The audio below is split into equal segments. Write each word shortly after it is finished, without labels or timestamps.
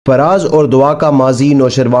فراز اور دعا کا ماضی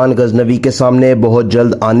نوشروان غزنوی کے سامنے بہت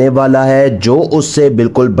جلد آنے والا ہے جو اس سے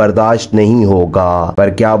بالکل برداشت نہیں ہوگا، پر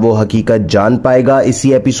کیا وہ حقیقت جان پائے گا؟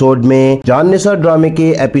 اسی ایپیسوڈ میں جان نثار ڈرامے کے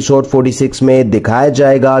ایپیسوڈ 46 میں دکھایا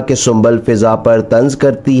جائے گا کہ سنبل فضا پر طنز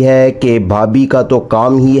کرتی ہے کہ بھابی کا تو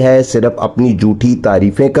کام ہی ہے صرف اپنی جھوٹی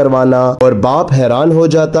تعریفیں کروانا، اور باپ حیران ہو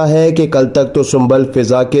جاتا ہے کہ کل تک تو سنبل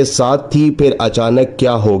فضا کے ساتھ تھی، پھر اچانک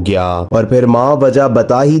کیا ہو گیا؟ اور پھر ماں وجہ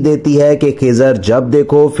بتا ہی دیتی ہے کہ خضر جب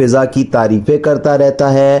دیکھو فضا کی تعریفیں کرتا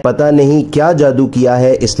رہتا ہے، پتہ نہیں کیا جادو کیا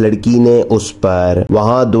ہے اس لڑکی نے اس پر۔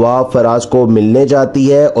 وہاں دعا فراز کو ملنے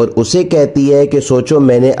جاتی ہے اور اسے کہتی ہے کہ سوچو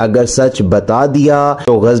میں نے اگر سچ بتا دیا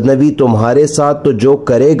تو غزنوی تمہارے ساتھ تو جو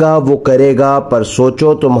کرے گا وہ کرے گا، پر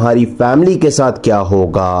سوچو تمہاری فیملی کے ساتھ کیا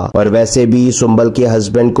ہوگا، اور ویسے بھی سنبل کے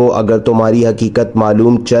ہسبینڈ کو اگر تمہاری حقیقت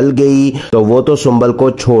معلوم چل گئی تو وہ تو سنبل کو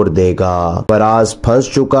چھوڑ دے گا۔ فراز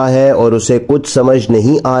پھنس چکا ہے اور اسے کچھ سمجھ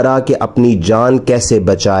نہیں آ رہا کہ اپنی جان کیسے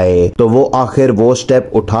بچائے، تو وہ آخر وہ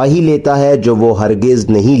سٹیپ اٹھا ہی لیتا ہے جو وہ ہرگز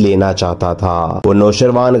نہیں لینا چاہتا تھا۔ وہ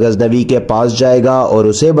نوشروان غزنوی کے پاس جائے گا اور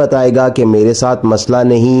اسے بتائے گا کہ میرے ساتھ مسئلہ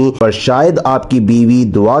نہیں، پر شاید آپ کی بیوی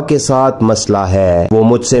دعا کے ساتھ مسئلہ ہے۔ وہ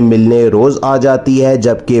مجھ سے ملنے روز آ جاتی ہے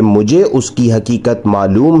جبکہ مجھے اس کی حقیقت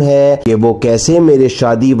معلوم ہے کہ وہ کیسے میرے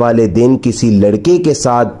شادی والے دن کسی لڑکے کے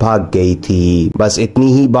ساتھ بھاگ گئی تھی۔ بس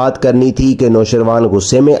اتنی ہی بات کرنی تھی کہ نوشروان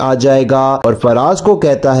غصے میں آ جائے گا اور فراز کو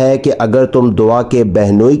کہتا ہے کہ اگر تم دعا کے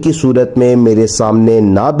بہنوئی کی صورت میں میرے سامنے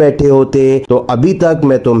نہ بیٹھے ہوتے تو ابھی تک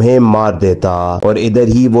میں تمہیں مار دیتا، اور ادھر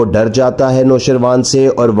ہی وہ ڈر جاتا ہے نوشروان سے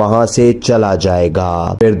اور وہاں سے چلا جائے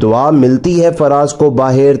گا۔ پھر دعا ملتی ہے فراز کو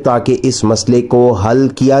باہر تاکہ اس مسئلے کو حل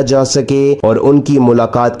کیا جا سکے، اور ان کی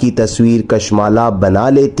ملاقات کی تصویر کشمالہ بنا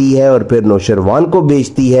لیتی ہے اور پھر نوشروان کو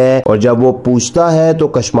بھیجتی ہے، اور جب وہ پوچھتا ہے تو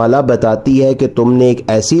کشمالہ بتاتی ہے کہ تم نے ایک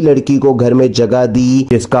ایسی لڑکی کو گھر میں جگہ دی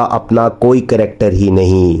جس کا اپنا کوئی کریکٹر ہی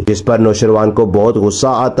نہیں، جس پر نوشروان کو بہت غصہ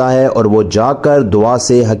آتا ہے اور وہ جا کر دعا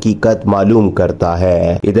سے حقیقت معلوم کرتا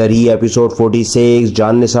ہے۔ ادھر ہی ایپیسوڈ 46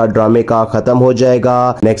 جان نثار ڈرامے کا ختم ہو جائے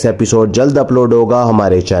گا۔ نیکسٹ ایپیسوڈ جلد اپلوڈ ہوگا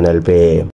ہمارے چینل پہ۔